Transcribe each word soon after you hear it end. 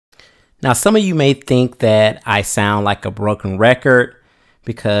Now, some of you may think that I sound like a broken record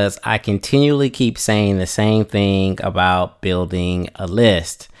because I continually keep saying the same thing about building a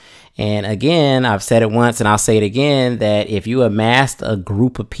list. And again, I've said it once and I'll say it again, that if you amassed a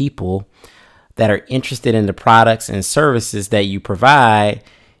group of people that are interested in the products and services that you provide,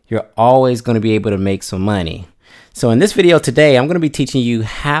 you're always going to be able to make some money. So in this video today, I'm going to be teaching you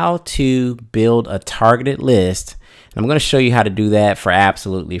how to build a targeted list. I'm going to show you how to do that for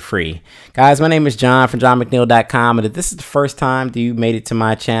absolutely free. Guys, my name is John from JohnMcNeil.com. And if this is the first time that you made it to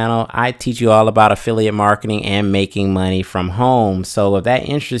my channel, I teach you all about affiliate marketing and making money from home. So if that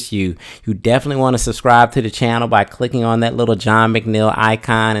interests you, you definitely want to subscribe to the channel by clicking on that little John McNeil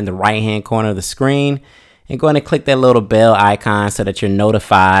icon in the right-hand corner of the screen. And go ahead and click that little bell icon so that you're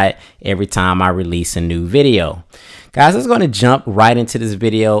notified every time I release a new video. Guys, let's go ahead and jump right into this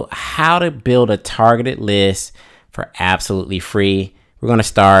video, how to build a targeted list for absolutely free. We're going to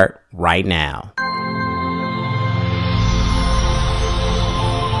start right now.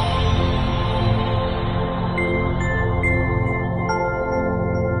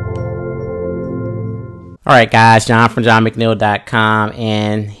 All right, guys, John from JohnMcNeil.com,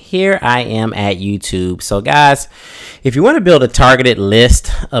 and here I am at YouTube. So guys, if you want to build a targeted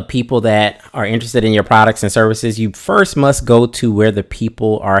list of people that are interested in your products and services, you first must go to where the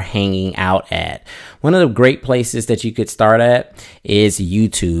people are hanging out at. One of the great places that you could start at is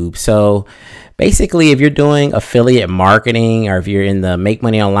YouTube. So basically, if you're doing affiliate marketing, or if you're in the make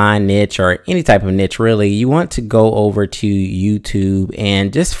money online niche or any type of niche, really, you want to go over to YouTube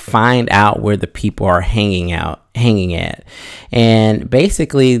and just find out where the people are hanging at. And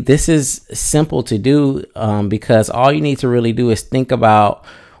basically, this is simple to do because all you need to really do is think about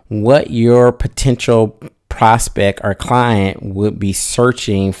what your potential prospect or client would be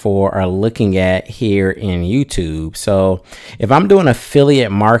searching for or looking at here in YouTube. So if I'm doing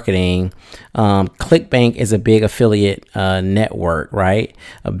affiliate marketing, ClickBank is a big affiliate network, right?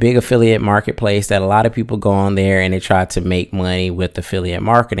 A big affiliate marketplace that a lot of people go on there and they try to make money with affiliate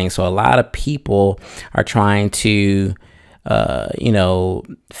marketing. So a lot of people are trying to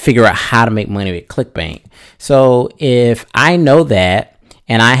figure out how to make money with ClickBank. So if I know that,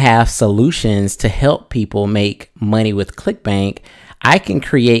 and I have solutions to help people make money with ClickBank, I can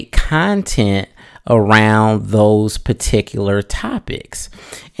create content around those particular topics.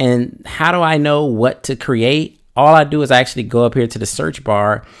 And how do I know what to create? All I do is actually go up here to the search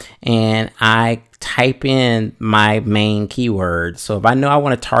bar and I type in my main keywords. So if I know I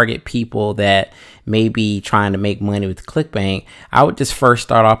want to target people that may be trying to make money with ClickBank, I would just first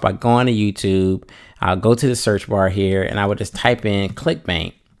start off by going to YouTube. I'll go to the search bar here and I would just type in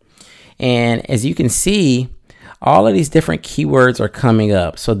ClickBank. And as you can see, all of these different keywords are coming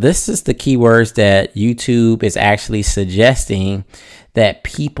up. So this is the keywords that YouTube is actually suggesting that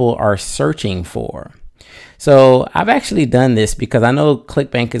people are searching for. So I've actually done this because I know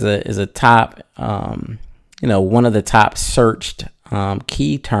ClickBank is a top, one of the top searched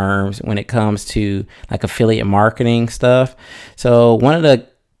key terms when it comes to like affiliate marketing stuff. So one of the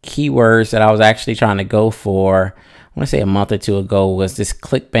keywords that I was actually trying to go for, I want to say a month or two ago, was this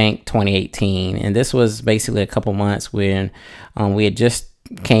ClickBank 2018. And this was basically a couple months when we had just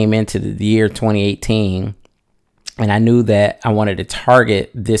came into the year 2018. And I knew that I wanted to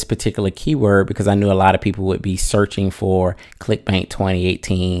target this particular keyword because I knew a lot of people would be searching for ClickBank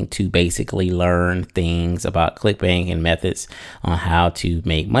 2018 to basically learn things about ClickBank and methods on how to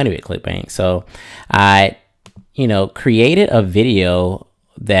make money with ClickBank. So I, created a video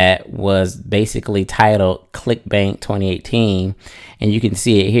that was basically titled ClickBank 2018, and you can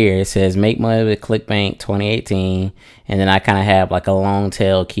see it here. It says make money with ClickBank 2018, and then I kind of have like a long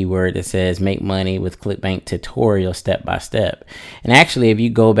tail keyword that says make money with ClickBank tutorial step by step. And actually, if you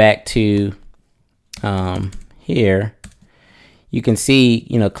go back to here, you can see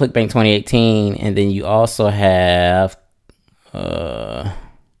ClickBank 2018, and then you also have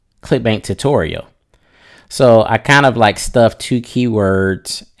ClickBank tutorial. So I kind of like stuffed two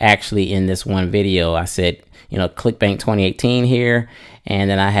keywords actually in this one video. I said, ClickBank 2018 here, and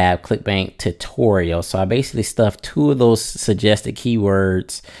then I have ClickBank tutorial. So I basically stuffed two of those suggested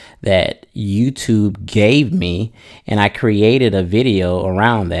keywords that YouTube gave me, and I created a video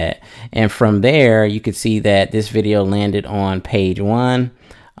around that. And from there, you could see that this video landed on page 1.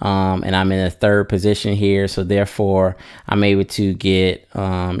 And I'm in the 3rd position here. So therefore, I'm able to get,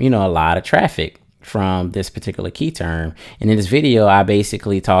 a lot of traffic from this particular key term. And in this video, I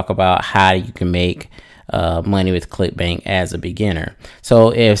basically talk about how you can make money with ClickBank as a beginner.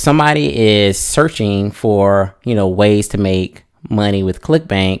 So if somebody is searching for, ways to make money with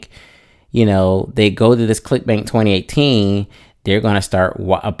ClickBank, they go to this ClickBank 2018, they're going to start,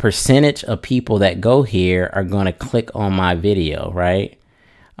 a percentage of people that go here are going to click on my video, right?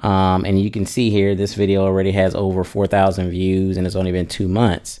 And you can see here, this video already has over 4,000 views and it's only been 2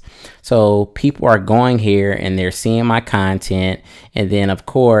 months. So people are going here and they're seeing my content. And then of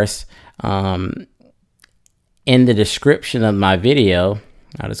course, in the description of my video,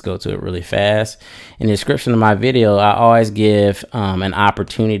 I'll just go to it really fast. In the description of my video, I always give an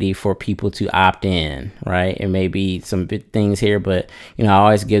opportunity for people to opt in, right? It may be some big things here, but I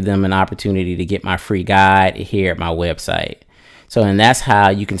always give them an opportunity to get my free guide here at my website. So, and that's how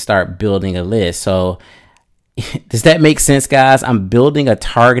you can start building a list. So does that make sense, guys? I'm building a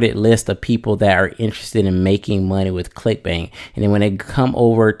targeted list of people that are interested in making money with ClickBank. And then when they come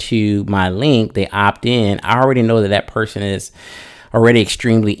over to my link, they opt in. I already know that that person is already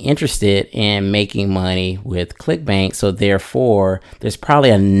extremely interested in making money with ClickBank. So therefore, there's probably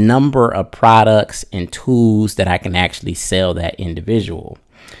a number of products and tools that I can actually sell that individual.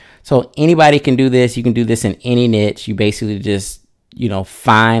 So anybody can do this. You can do this in any niche. You basically just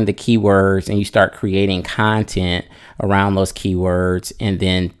find the keywords and you start creating content around those keywords and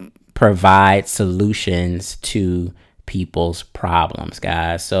then provide solutions to people's problems,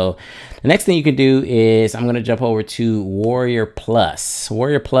 guys. So the next thing you can do is I'm going to jump over to Warrior Plus.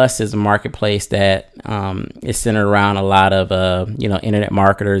 Warrior Plus is a marketplace that is centered around a lot of internet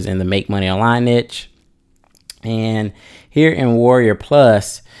marketers in the make money online niche. And here in Warrior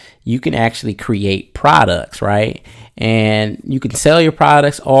Plus, you can actually create products, right? And you can sell your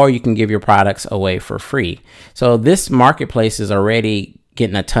products or you can give your products away for free. So this marketplace is already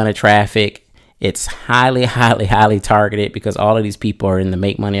getting a ton of traffic. It's highly targeted because all of these people are in the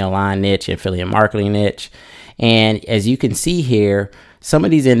make money online niche, affiliate marketing niche. And as you can see here, some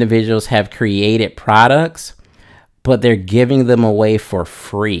of these individuals have created products, but they're giving them away for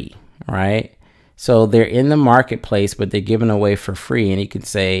free, right? So they're in the marketplace, but they're giving away for free. And you can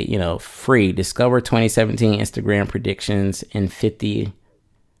say, free, discover 2017 Instagram predictions and 50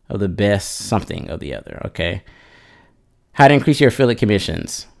 of the best something or the other. Okay. How to increase your affiliate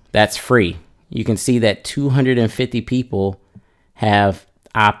commissions. That's free. You can see that 250 people have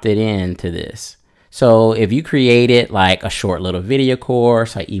opted in to this. So if you created like a short little video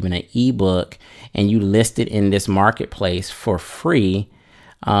course or even an ebook and you list it in this marketplace for free,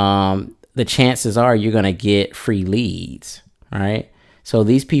 the chances are you're going to get free leads, right? So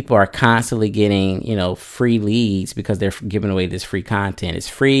these people are constantly getting, free leads because they're giving away this free content. It's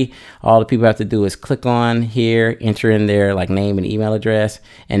free. All the people have to do is click on here, enter in their like name and email address.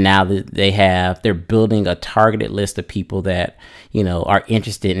 And now that they're building a targeted list of people that, are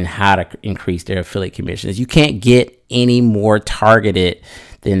interested in how to increase their affiliate commissions. You can't get any more targeted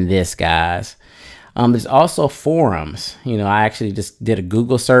than this, guys. There's also forums. I actually just did a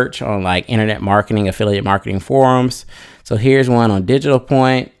Google search on like internet marketing, affiliate marketing forums. So here's one on Digital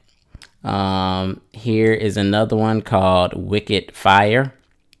Point. Here is another one called Wicked Fire.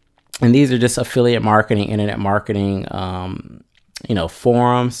 And these are just affiliate marketing, internet marketing,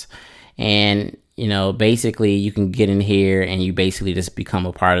 forums. And basically you can get in here and you basically just become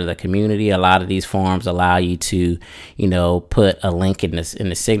a part of the community. A lot of these forums allow you to, put a link in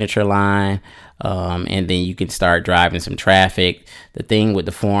the signature line. And then you can start driving some traffic. The thing with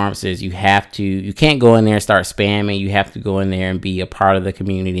the forums is you can't go in there and start spamming. You have to go in there and be a part of the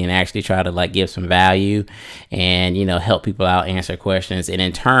community and actually try to like give some value and, help people out, answer questions. And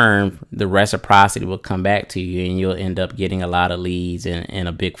in turn, the reciprocity will come back to you and you'll end up getting a lot of leads and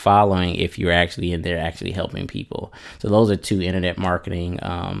a big following if you're actually in there actually helping people. So those are two internet marketing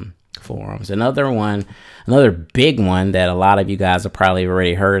forums. Another big one that a lot of you guys have probably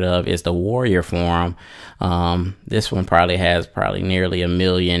already heard of is the Warrior Forum. This one probably has nearly 1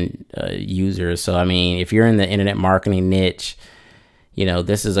 million users. So I mean, if you're in the internet marketing niche,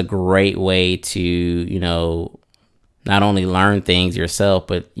 this is a great way to not only learn things yourself,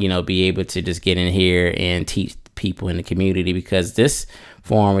 but be able to just get in here and teach people in the community, because this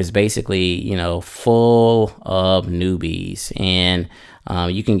forum is basically full of newbies. And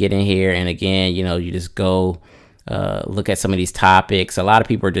you can get in here and again, you just go look at some of these topics. A lot of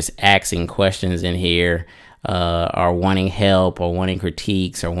people are just asking questions in here, or wanting help or wanting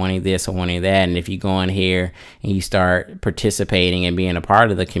critiques or wanting this or wanting that. And if you go in here and you start participating and being a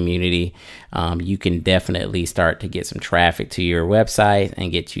part of the community, you can definitely start to get some traffic to your website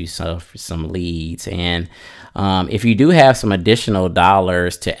and get you some leads. And if you do have some additional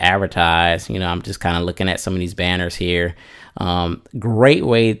dollars to advertise, I'm just kind of looking at some of these banners here. Great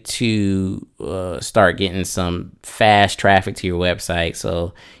way to start getting some fast traffic to your website.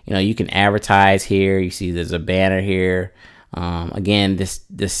 So you can advertise here. You see there's a banner here. Again,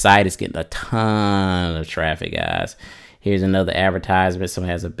 this site is getting a ton of traffic, guys. Here's another advertisement. Someone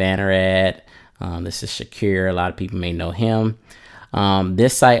has a banner ad. This is Shakir. A lot of people may know him.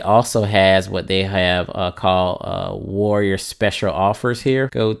 This site also has what they have called Warrior Special Offers here.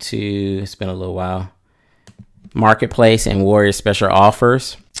 Go to, it's been a little while, Marketplace and Warrior Special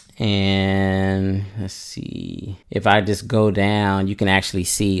Offers. And let's see, if I just go down, you can actually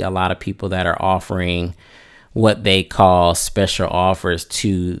see a lot of people that are offering what they call special offers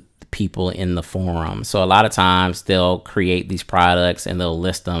to people in the forum. So a lot of times they'll create these products and they'll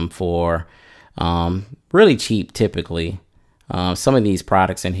list them for really cheap typically. Some of these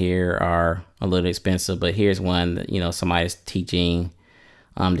products in here are a little expensive, but here's one that, you know, somebody's teaching,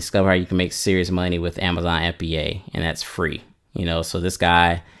 discover how you can make serious money with Amazon FBA, and that's free, you know. So this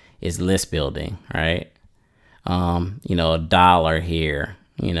guy is list building, right? You know, $1 here,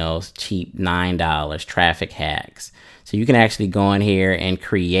 you know, it's cheap, $9, traffic hacks. So you can actually go in here and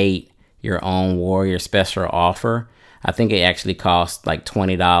create your own Warrior special offer. I think it actually costs like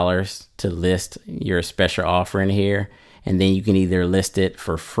 $20 to list your special offer in here. And then you can either list it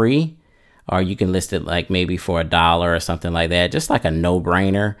for free, or you can list it like maybe for $1 or something like that. Just like a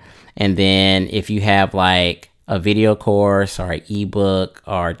no-brainer. And then if you have like a video course or an ebook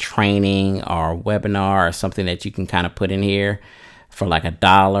or training or webinar or something that you can kind of put in here for like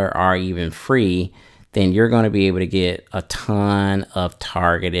 $1 or even free, then you're going to be able to get a ton of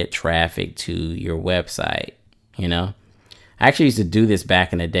targeted traffic to your website. You know, I actually used to do this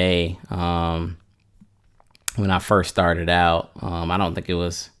back in the day. When I first started out, I don't think it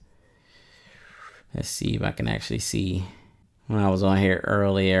was, let's see if I can actually see. When I was on here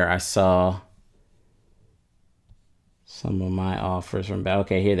earlier, I saw some of my offers from back.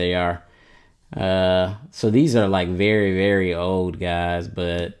 Okay, here they are. So these are like very, very old, guys,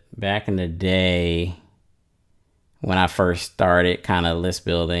 but back in the day when I first started kind of list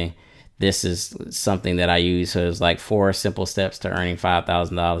building, this is something that I use. So it's like 4 simple steps to earning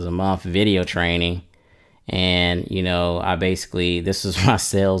 $5,000 a month video training. And, you know, I basically, this is my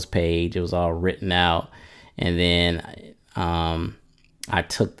sales page. It was all written out. And then I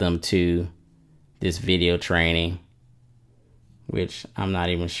took them to this video training, which I'm not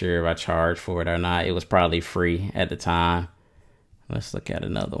even sure if I charged for it or not. It was probably free at the time. Let's look at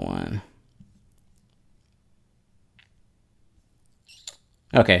another one.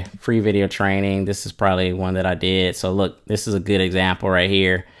 Okay, free video training. This is probably one that I did. So look, this is a good example right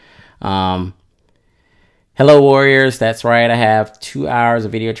here. Hello Warriors, that's right. I have 2 hours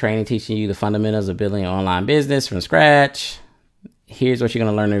of video training teaching you the fundamentals of building an online business from scratch. Here's what you're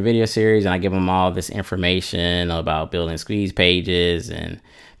going to learn in the video series. And I give them all this information about building squeeze pages and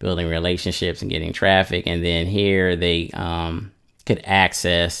building relationships and getting traffic. And then here they could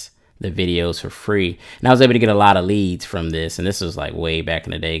access the videos for free. And I was able to get a lot of leads from this. And this was like way back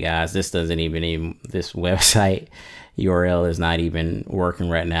in the day, guys. This doesn't even this website URL is not even working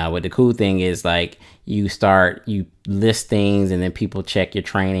right now. But the cool thing is, like, you list things and then people check your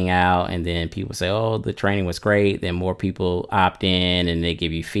training out, and then people say, oh, the training was great. Then more people opt in and they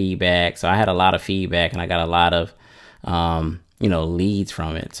give you feedback. So I had a lot of feedback and I got a lot of you know, leads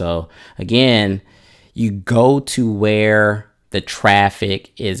from it. So again, you go to where the traffic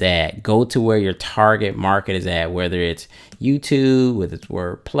is at. Go to where your target market is at, whether it's YouTube, whether it's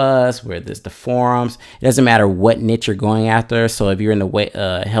WordPlus, whether it's the forums. It doesn't matter what niche you're going after. So if you're in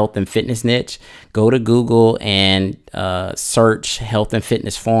the health and fitness niche, go to Google and search health and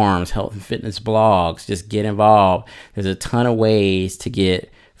fitness forums, health and fitness blogs. Just get involved. There's a ton of ways to get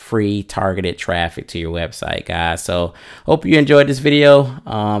free targeted traffic to your website, guys. So hope you enjoyed this video.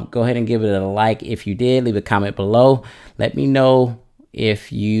 Go ahead and give it a like if you did. Leave a comment below. Let me know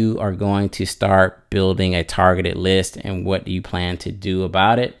if you are going to start building a targeted list and what do you plan to do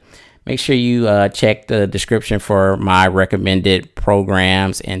about it. Make sure you check the description for my recommended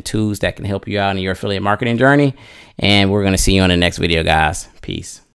programs and tools that can help you out in your affiliate marketing journey. And we're going to see you on the next video, guys. Peace.